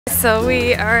So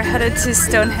we are headed to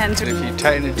Stonehenge. If you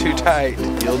tighten it too tight,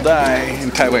 you'll die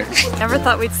in Taiwan. Never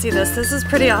thought we'd see this. This is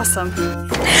pretty awesome.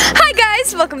 Hi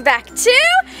guys, welcome back to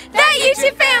the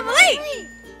YouTube family.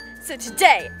 So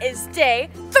today is day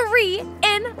 3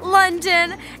 in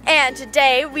London, and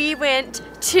today we went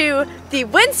to the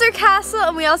Windsor Castle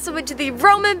and we also went to the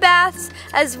Roman baths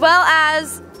as well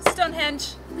as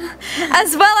Stonehenge.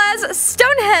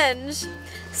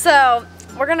 So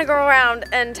we're gonna go around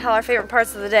and tell our favorite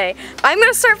parts of the day. I'm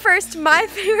gonna start first. My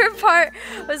favorite part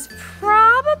was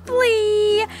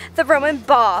probably the Roman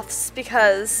baths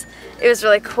because it was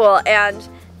really cool, and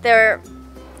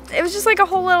it was just like a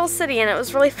whole little city, and it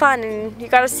was really fun, and you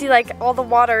got to see like all the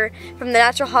water from the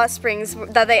natural hot springs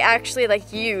that they actually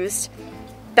like used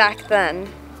back then.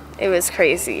 It was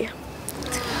crazy.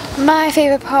 My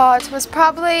favorite part was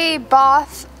probably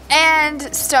Bath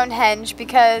and Stonehenge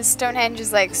because Stonehenge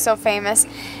is like so famous.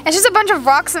 It's just a bunch of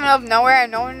rocks in the middle of nowhere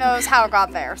and no one knows how it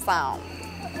got there, so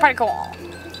pretty cool.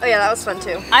 Oh yeah, that was fun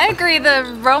too. I agree, the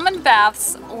Roman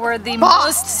baths were the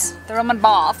most, the Roman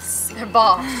baths. They're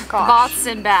baths. Baths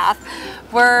in Bath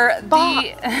were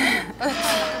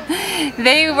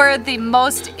they were the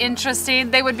most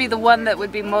interesting. They would be the one that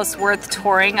would be most worth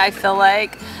touring, I feel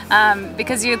like,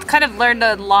 because you kind of learned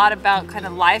a lot about kind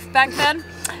of life back then.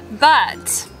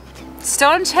 But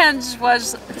Stonehenge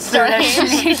was Stonehenge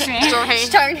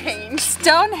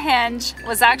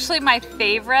was actually my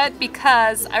favorite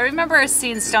because I remember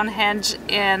seeing Stonehenge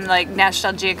in like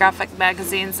National Geographic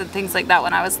magazines and things like that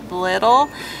when I was little,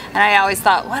 and I always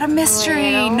thought, what a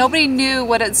mystery. Nobody knew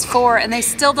what it's for, and they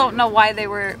still don't know why they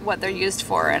were what they're used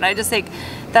for, and I just think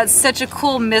that's such a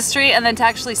cool mystery. And then to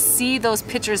actually see those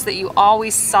pictures that you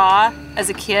always saw as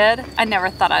a kid, I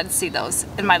never thought I'd see those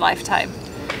in my lifetime.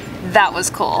 That was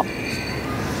cool.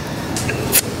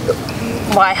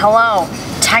 Why, hello.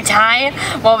 Tai,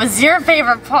 what was your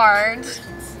favorite part?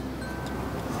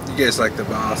 You guys like the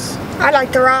baths? I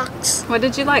like the rocks. What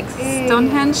did you like?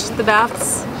 Stonehenge? The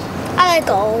baths? I like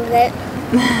all of it.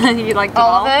 You liked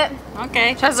All of it?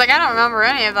 Okay. I was like, I don't remember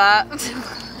any of that.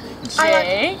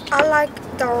 I like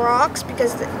the rocks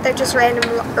because they're just random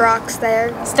rocks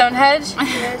there. Stonehenge?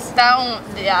 Yes. That one,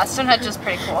 yeah, Stonehenge is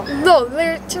pretty cool. No,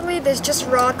 literally there's just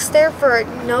rocks there for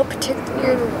no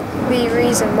particular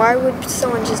reason. Why would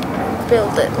someone just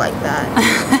build it like that?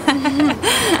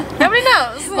 Nobody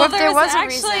knows. Well, there was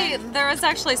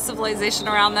actually civilization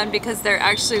around then because there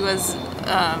actually was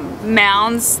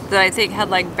mounds that I think had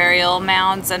like burial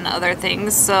mounds and other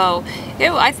things. So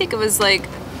I think it was like,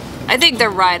 I think they're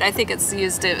right. I think it's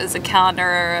used as a calendar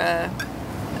or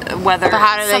a weather. But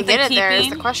how did they get it keeping. there is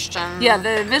the question. Yeah,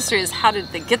 the mystery is how did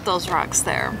they get those rocks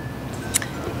there?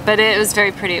 But it was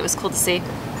very pretty. It was cool to see.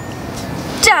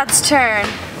 Dad's turn.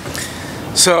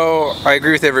 So I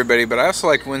agree with everybody, but I also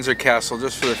like Windsor Castle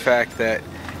just for the fact that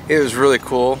it was really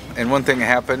cool. And one thing that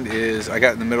happened is I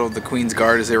got in the middle of the Queen's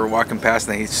Guard as they were walking past,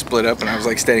 and they split up, and I was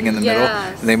like standing in the middle,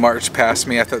 and they marched past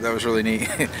me. I thought that was really neat.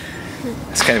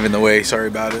 It's kind of in the way, sorry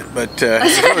about it, but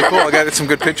it's really cool. I got some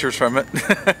good pictures from it.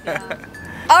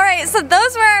 Alright, so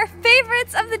those were our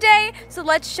favorites of the day, so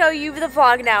let's show you the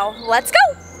vlog now. Let's go!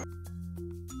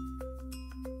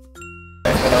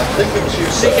 What are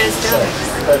you guys doing?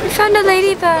 We found a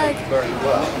ladybug.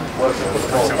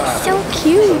 So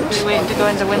cute. We're waiting to go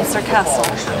into Windsor Castle.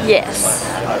 Yes.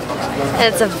 And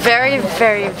it's a very,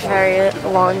 very, very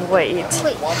long wait.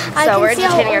 Wait, So we're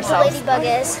entertaining ourselves. Ladybug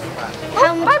is.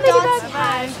 How much dogs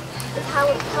how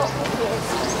healthy it is.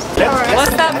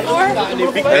 What's that for?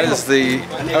 That is the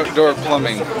outdoor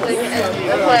plumbing.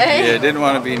 Yeah, didn't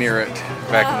want to be near it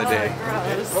back in the day.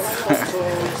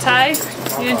 Ty,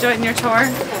 you enjoying your tour?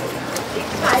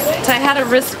 Ty had a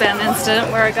wristband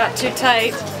incident where it got too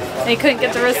tight and he couldn't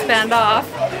get the wristband off.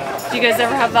 Do you guys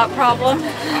ever have that problem?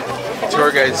 The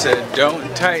tour guide said, don't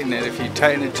tighten it. If you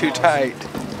tighten it too tight,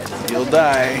 you'll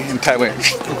die in Taiwan.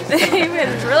 He made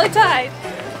it really tight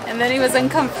and then he was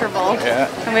uncomfortable. Yeah.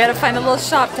 And we had to find a little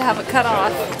shop to have it cut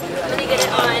off.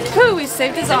 Whew, we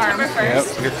saved his arm. Yep,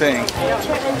 good thing.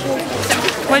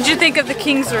 What did you think of the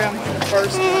King's Room?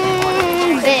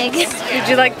 Big. Did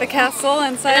you like the castle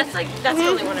inside? That's the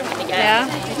only one I'm gonna get. Yeah?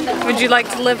 Would you like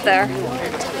to live there?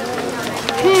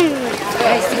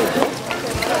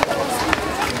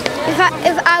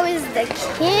 If I was the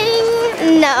king,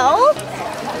 no.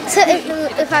 So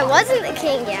if I wasn't the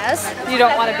king, yes. You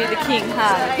don't want to be the king,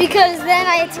 huh? Because then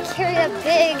I had to carry a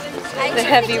big... The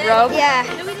heavy robe? Yeah.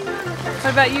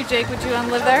 What about you, Jake? Would you want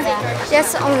to live there?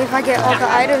 Yes, only if I get all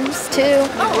the items too.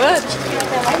 You would.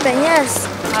 Then yes.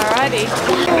 Alrighty.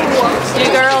 Do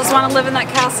you girls want to live in that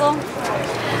castle?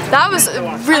 That was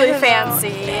really fancy.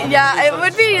 Yeah, it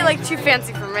would be like too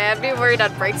fancy for me. I'd be worried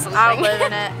I'd break something. I'll live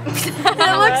in it.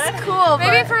 It looks cool.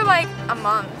 Maybe for like a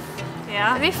month.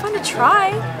 Yeah. It'd be fun to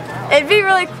try. It'd be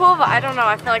really cool, but I don't know.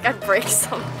 I feel like I'd break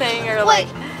something or like.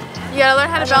 You gotta learn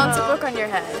how to balance a book on your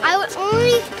head. I would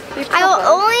only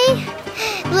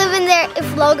live in there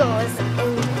if Logan was in.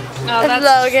 Oh, that's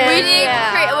Logan. We need to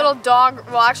create a little dog.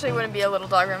 Well, actually, it wouldn't be a little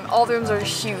dog room. All the rooms are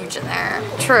huge in there.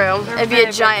 True. It'd be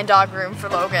a giant dog room for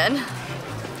Logan.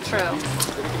 true.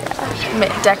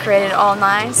 Decorated all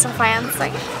nice and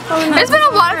fancy. There's been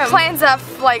a lot of planes that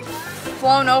have like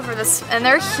flown over this, and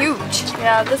they're huge.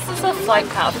 Yeah, this is a flight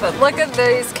path, but look at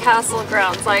these castle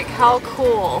grounds. Like, how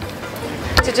cool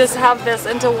to just have this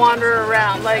and to wander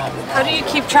around. Like, how do you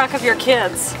keep track of your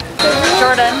kids?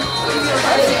 Jordan,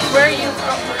 where are you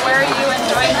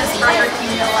enjoying this Burger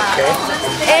King meal at?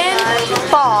 In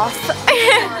Bath.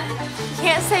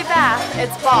 Can't say Bath,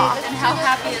 it's Bath. And how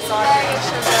happy is Audrey?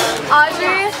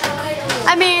 Audrey,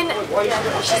 I mean,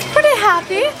 she's pretty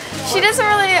happy. She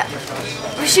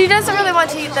doesn't really want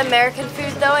to eat the American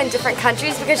food though in different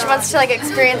countries because she wants to like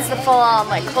experience the full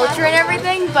like culture and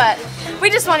everything, but we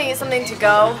just want to eat something to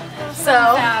go. So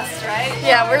Fast, right?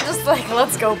 yeah, we're just like,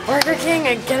 let's go Burger King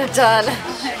and get it done.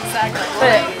 Exactly.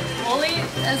 But We'll eat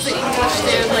as the English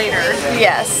do later.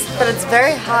 yes, but it's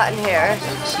very hot in here,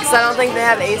 so I don't think they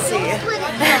have AC.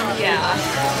 Yeah.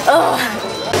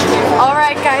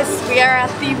 Alright guys, we are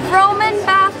at the Roman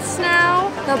baths now.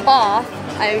 The bath,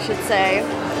 I should say.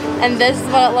 And this is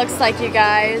what it looks like, you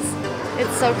guys.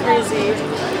 It's so crazy.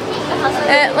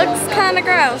 It looks kind of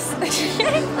gross.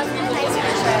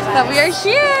 But we are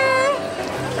here.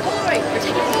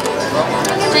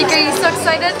 Jake, are you so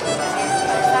excited?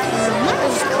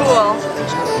 This is cool.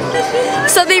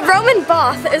 So the Roman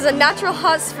bath is a natural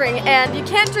hot spring, and you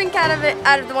can't drink out of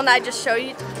the one that I just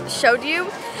showed you.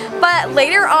 But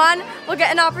later on, we'll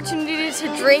get an opportunity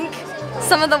to drink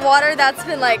some of the water that's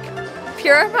been like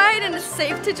purified and is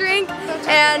safe to drink.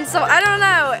 And so I don't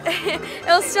know,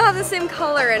 it'll still have the same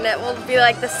color and it will be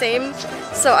like the same.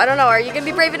 So I don't know, are you gonna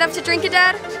be brave enough to drink it,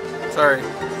 Dad? Sorry.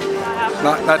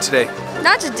 Not today.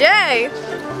 Not today?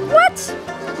 What?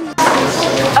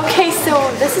 Okay, so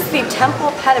this is the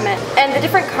temple pediment, and the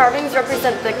different carvings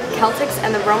represent the Celtics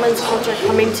and the Romans culture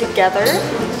coming together.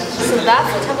 So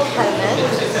that's the temple pediment.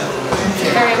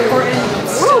 Very important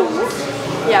stones.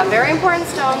 Yeah, very important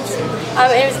stones.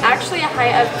 It was actually a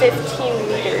height of 15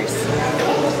 meters.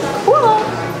 Cool.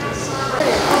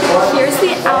 Here's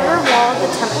the outer wall of the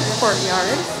temple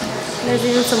courtyard. There's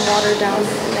even some water down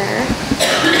there.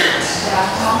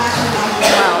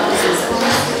 Wow, this is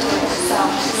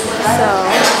so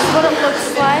this is what it looks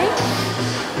like.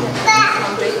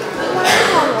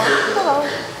 Hello.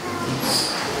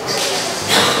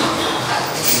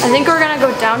 I think we're gonna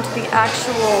go down to the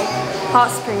actual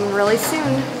hot spring really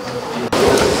soon.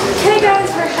 Okay guys,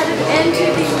 we're headed into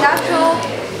the natural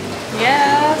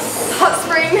hot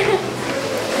spring.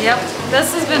 Yep,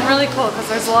 this has been really cool because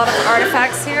there's a lot of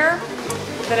artifacts here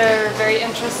that are very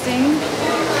interesting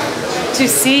to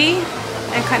see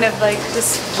and kind of like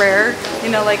just rare,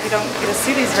 you know, like you don't get to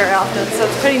see these very often, so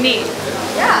it's pretty neat.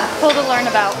 Yeah. Cool to learn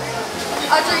about.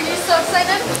 Audrey, are you so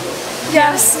excited?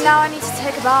 Yes, now I need to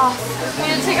take a bath. We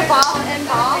need to take a bath in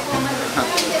Bath.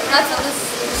 That's what this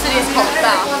city is called,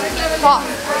 Bath. Bath.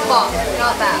 Bath,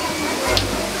 not Bath.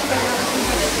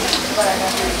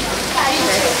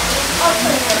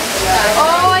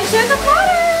 Oh, I hear the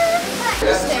water!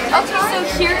 Okay, so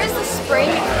here is the spring,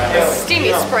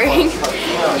 steamy spring.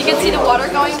 You can see the water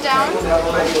going down.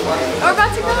 We're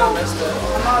about to go.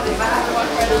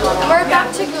 We're about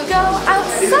to go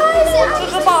outside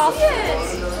into the bath.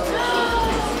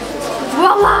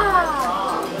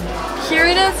 Voila! Here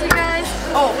it is, you guys.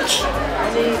 Oh,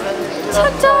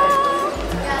 ta-da!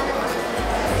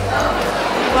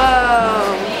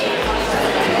 Whoa.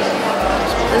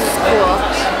 This is cool.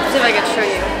 Let's see if I can show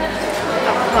you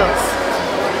up close.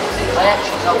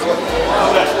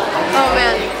 Oh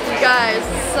man, you guys,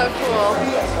 this is so cool.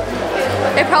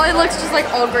 It probably looks just like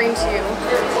all green to you,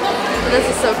 but this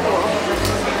is so cool.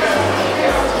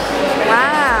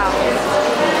 Wow.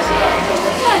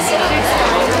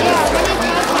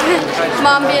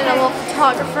 Mom being a little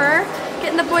photographer,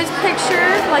 getting the boys' picture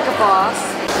like a boss.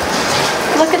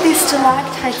 Look at these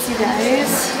stalactites, you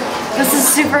guys. This is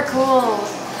super cool.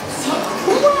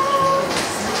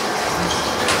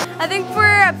 I think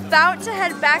we're about to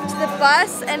head back to the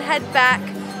bus and head back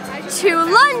to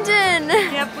London.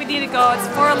 Yep, we need to go. It's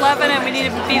 4:11 and we need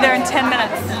to be there in 10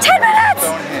 minutes. 10 minutes!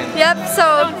 Yep, so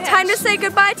Stonehenge. time to say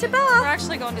goodbye to We're Bella.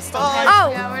 actually going to Stonehenge.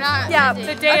 Oh, Yeah, we're not. yeah.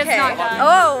 The day is not done.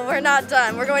 Oh, we're not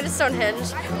done. We're going to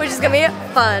Stonehenge, which is gonna be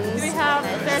fun. We have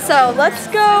So let's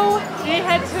go we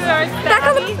head to our back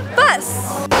on the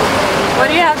bus. What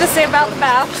do you have to say about the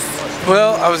baths?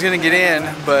 Well, I was gonna get in,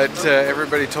 but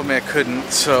everybody told me I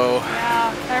couldn't, so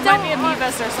Yeah, there might be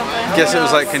amoebas or something. I guess it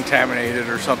was like contaminated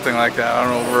or something like that. I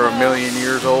don't know, over 1,000,000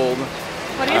 years old.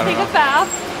 What do you think of Bath?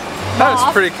 No,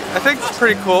 it's pretty. I think it's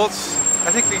pretty cool.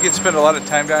 I think we could spend a lot of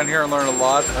time down here and learn a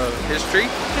lot of history.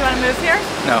 Do you want to move here?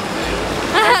 No.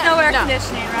 There's no air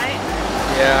conditioning, right?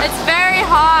 Yeah. It's very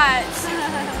hot.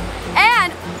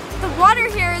 And the water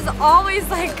here is always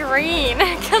like green.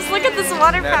 Because look at this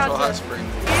water Natural hot fountain. spring.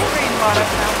 Green water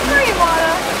fountain. Green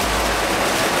water.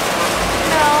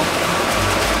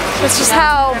 No. It's just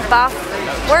how Bath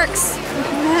works.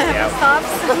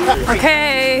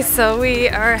 Okay, so we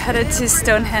are headed to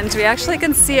Stonehenge. We actually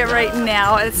can see it right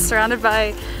now. It's surrounded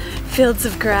by fields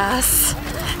of grass.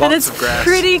 And Lots it's of grass.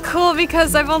 pretty cool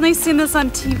because I've only seen this on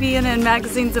TV and in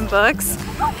magazines and books.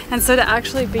 And so to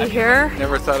actually be here,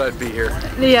 Never thought I'd be here.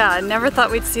 yeah, I never thought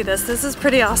we'd see this. This is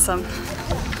pretty awesome.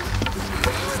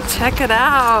 Check it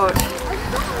out.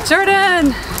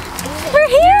 Jordan! We're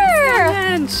here!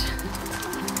 Stonehenge.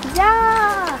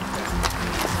 Yeah.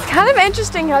 It's kind of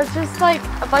interesting how it's just like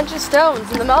a bunch of stones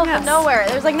in the middle Yes. of nowhere.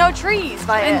 There's like no trees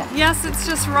by it. And yes, it's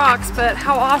just rocks, but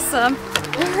how awesome.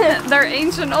 They're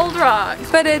ancient old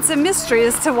rocks. But it's a mystery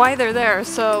as to why they're there,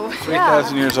 so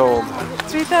 3,000 years old.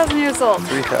 3,000 years old.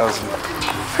 3,000.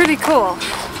 Pretty cool.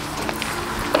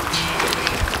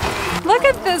 Look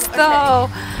at this though.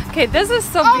 Okay, this is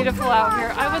so beautiful out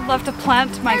here. I would love to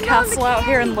plant my castle out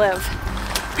here and live.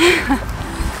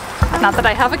 Not that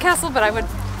I have a castle, but I would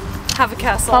have a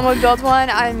castle. Mom would build one.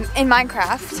 I'm in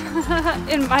Minecraft.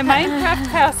 In my Minecraft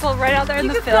castle right out there in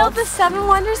the Build field. the 7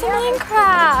 wonders of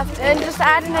Minecraft and just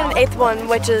add in an 8th one,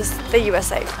 which is the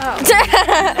USA. Oh.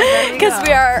 Because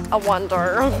we are a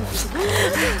wonder.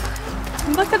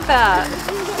 Look at that.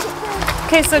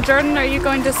 Okay, so Jordan, are you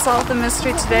going to solve the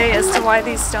mystery today as to why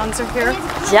these stones are here?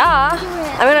 Yeah.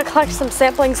 I'm gonna collect some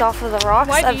samplings off of the rocks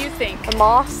Why of do you think? the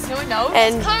moss No one knows.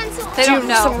 and They do don't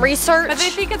know. some research. But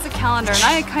they think it's a calendar, and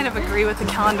I kind of agree with the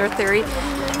calendar theory.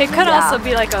 It could also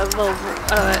be like a little,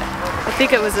 I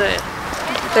think it was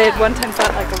they had one time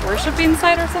thought like a worshiping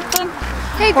site or something.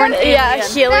 Hey, Or an Yeah, a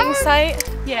alien. healing site.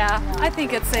 Yeah, I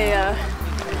think it's a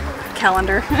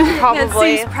calendar.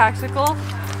 Probably. It seems practical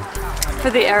for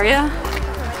the area.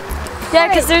 Yeah,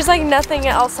 because there's like nothing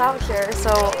else out here, so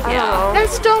I don't know. That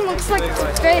stone looks like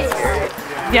it's fake.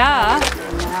 Yeah,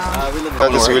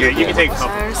 You can take a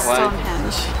couple. there's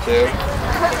Stonehenge.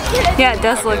 Yeah, it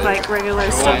does look like regular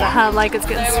stone, like it's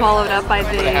getting swallowed up by the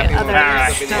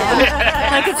other stone.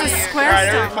 Like it's a square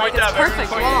stone, like it's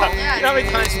perfect wall.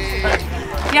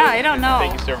 Yeah, I don't know.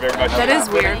 Thank you, sir, very much. That is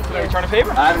weird. Return a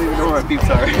favor? I don't even know where peeps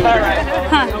are.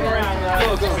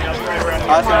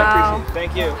 Wow.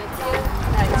 Thank you.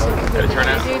 Did it turn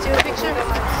out? Did you do a picture?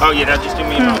 Oh, yeah, just do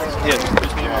me and Mom. Yeah,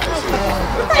 just me and Mom.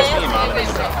 Just me and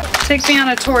Mom. Take me on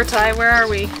a tour, Ty. Where are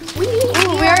we? We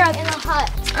are in a hut.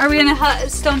 Are we in a hut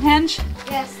at Stonehenge?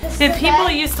 Yes, this Did is a people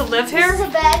bed. used to live This is here? a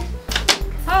bed.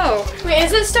 Oh, Wait,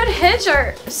 is it Stonehenge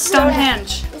or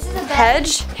Stonehenge. This is a bed.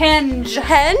 Hedge? Henge.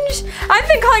 Henge? I've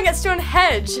been calling it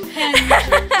Stonehenge.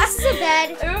 This is a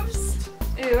bed. Oops.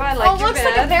 Ooh, I like your looks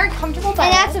bed. like a very comfortable bed.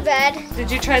 And that's a bed. Did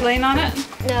you try laying on it?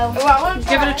 No. Oh, I want to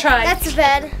Give it a try. That's a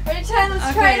bed. Let's try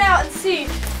Okay. it out and see.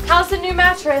 How's the new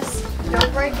mattress?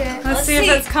 Don't break it. Let's see if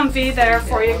it's comfy there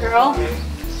for you, girl.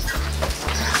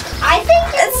 I think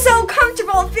It's so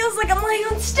comfortable. It feels like I'm laying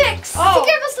on sticks. I think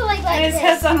you're supposed to like And his this.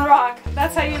 head's on a rock.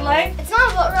 That's how you lay? It's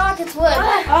not rock, it's wood.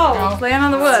 Oh, laying on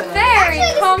the wood. Very Actually,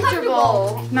 this is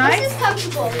comfortable. This Nice. is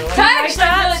comfortable. Ty actually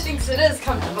really thinks it is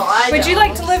comfortable. Would you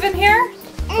like to live in here?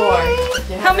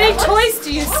 How many toys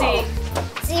do you see?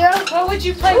 0. What would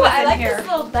you play Ooh, with I in like here? this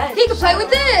little bed. He could play with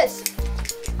this.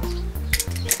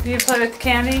 Do you play with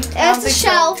candy? I don't That's a think so.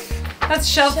 shelf. That's a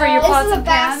shelf for your This pots is a and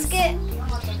pans. basket.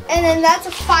 And then that's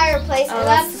a fireplace. Oh, and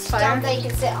that's that's the a fire. stove that you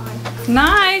can sit on.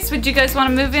 Nice. Would you guys want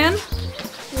to move in?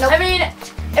 I mean,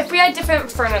 if we had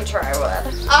different furniture, I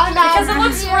would. Oh no. Because it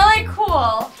looks really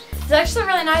cool. It's actually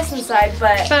really nice inside,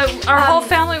 but But our whole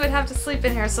family would have to sleep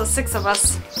in here, so 6 of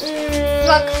us.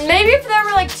 maybe if there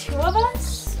were like 2 of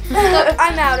us. Look,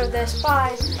 I'm out of this.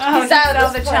 Bye. Oh, He's out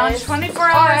of the this challenge. place. 24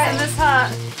 hours Alright. in this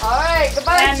hut. All right,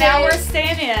 goodbye. And now we're Jade.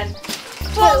 staying in.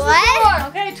 Close the What? door.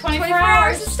 Okay, 24 24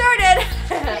 hours hours. has started.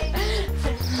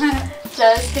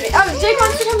 Just kidding. Oh, Jake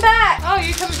wants to come back. Oh,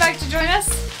 you coming back to join us?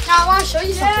 Now I want to show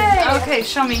you something. Okay,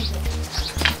 show me.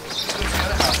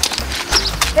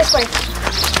 This way.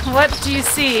 What do you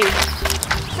see?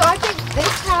 So I think this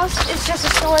house is just a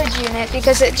storage unit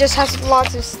because it just has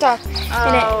lots of stuff in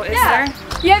Oh, it. is there?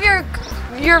 You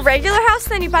have your regular house,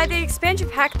 then you buy the expansion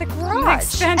pack, the garage.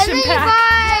 Expansion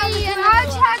pack. The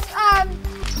garage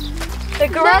has The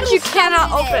garage you stuff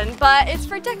cannot in it. open, but it's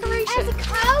for decoration.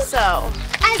 coat. So,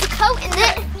 Has a coat in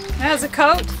it. It has a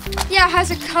coat. Yeah, it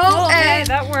has a coat Oh, okay, and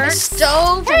that a works.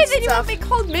 stove hey, and then you stuff. won't be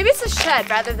cold. Maybe it's a shed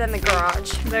rather than the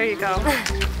garage. There you go.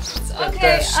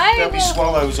 Okay, there'll be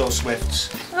swallows or swifts.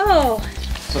 Oh,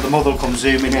 So the mother will come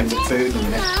zooming in with food in a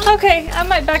minute. okay. I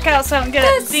might back out so I don't get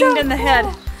it That's dinged so in the head.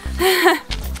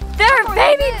 There are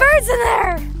baby birds in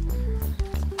there.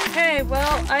 Okay,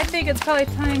 well, I think it's probably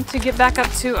time to get back up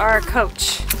to our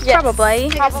coach. Probably.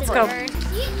 Let's go.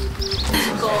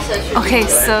 Okay,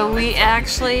 so we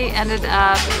actually ended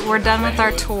up, we're done with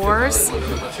our tours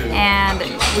and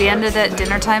we ended at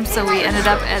dinner time, so we ended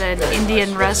up at an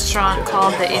Indian restaurant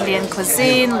called the Indian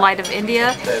Cuisine, Light of India,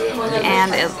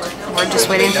 and we're just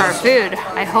waiting for our food.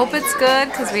 I hope it's good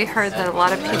because we heard that a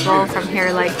lot of people from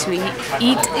here like to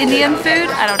eat Indian food.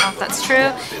 I don't know if that's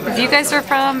true. If you guys are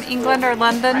from England or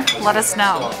London, let us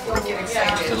know.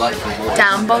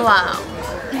 Down below.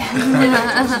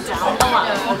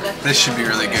 This should be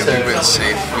really good. We've been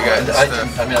safe. We got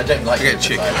stuff. I mean, I don't like. We got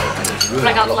chicken.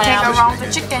 I got Can't go lamb. wrong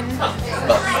with chicken.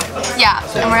 Yeah,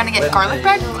 and we're gonna get garlic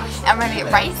bread, and we're gonna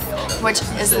get rice, which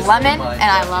is lemon, and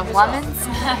I love lemons.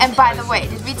 And by the way,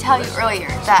 did we tell you earlier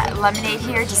that lemonade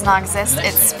here does not exist?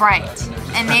 It's Sprite.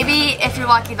 And maybe if you're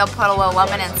lucky, they'll put a little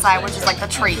lemon inside, which is like the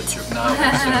treat.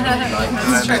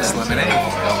 That makes lemonade.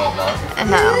 And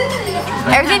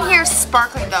no. Everything here is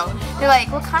sparkling though. They're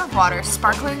like, what kind of water?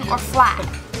 Sparkling or flat?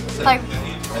 Like,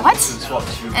 what?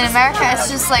 In America, it's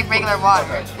just like regular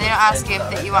water. They don't ask you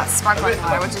if you want sparkling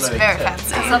water, which is very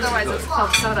fancy. Otherwise it's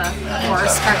called soda or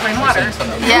sparkling water.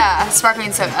 Yeah,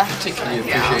 sparkling soda. Particularly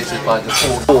appreciated by the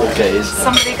four gays.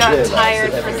 Somebody got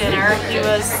tired for dinner. He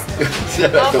was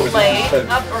up late,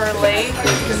 up early.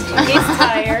 He's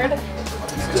tired.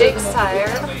 Jake's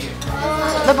tired.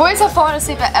 The boys have fallen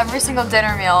asleep at every single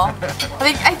dinner meal.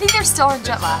 I think they're still in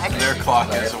jet lag. Their clock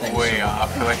is way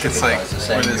off. Like it's like,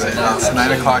 what is it? It's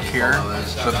 9 o'clock here,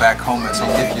 but back home it's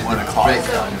only 1 o'clock.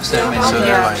 So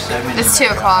they're like, It's 2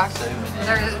 o'clock.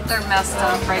 They're messed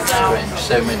up right now.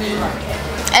 So many.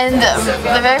 And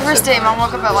the very first day, Mom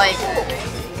woke up at like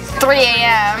 3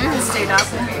 a.m. Stayed up.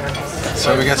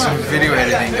 so we got some video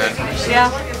editing done. Yeah.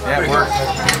 Yeah, it worked.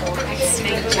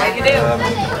 What you do?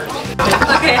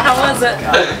 Okay, how was it?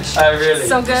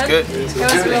 So good? Good. It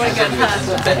was really good,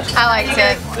 huh? I liked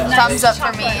it. Thumbs up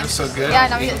for me. So good. Yeah,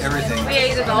 no, We ate everything. We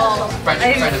ate it all.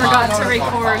 I forgot to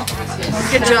record.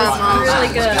 Good job, Mom.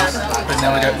 Really good. But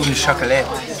now we got une chocolate.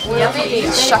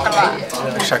 Chocolate.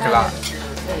 Chocolate.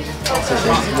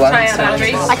 Try it,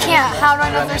 Audrey. I can't. How do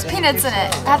I know if there's peanuts in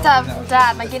it? I have to have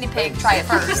Dad, my guinea pig, try it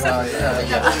first.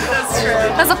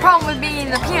 That's the problem with being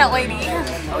the peanut lady.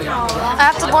 I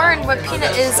have to learn what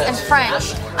peanut is in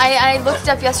French. I looked it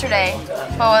up yesterday.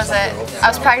 What was it? I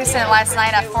was practicing it last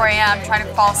night at 4 a.m. trying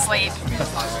to fall asleep.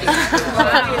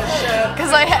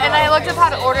 I looked up how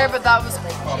to order, but that was,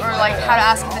 or like how to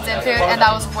ask if it's in food, and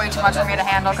that was way too much for me to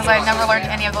handle because I never learned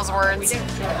any of those words.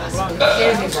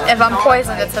 If I'm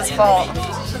poisoned, it's his fault.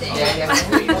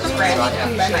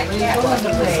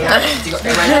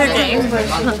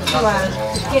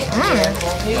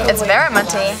 It's very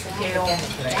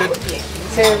minty.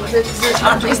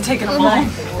 Audrey's taking a ball.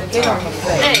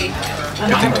 Hey.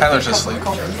 I think Tyler's asleep.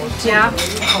 Yeah.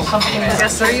 I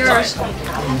guess they're yours.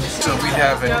 So we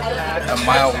have a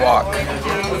mile walk.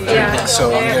 Yeah.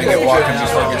 So I'm gonna get walking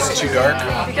before it gets too dark.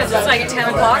 Because it's like 10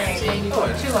 o'clock.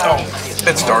 Oh,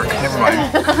 it's dark. Never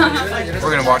mind.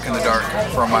 We're gonna walk in the dark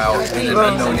for a mile in an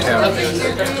unknown town.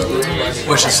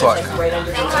 Wish us luck.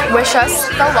 Wish us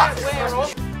the luck.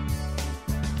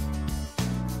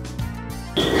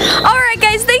 Alright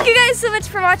guys, thank you guys so much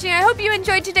for watching. I hope you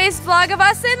enjoyed today's vlog of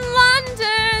us in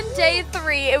London, day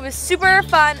 3. It was super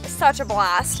fun, such a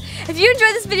blast. If you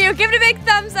enjoyed this video, give it a big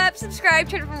thumbs up, subscribe,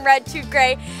 turn it from red to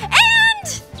gray,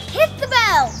 and Hit the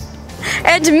bell.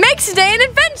 and make today an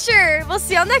adventure. We'll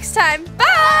see y'all next time.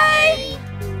 Bye!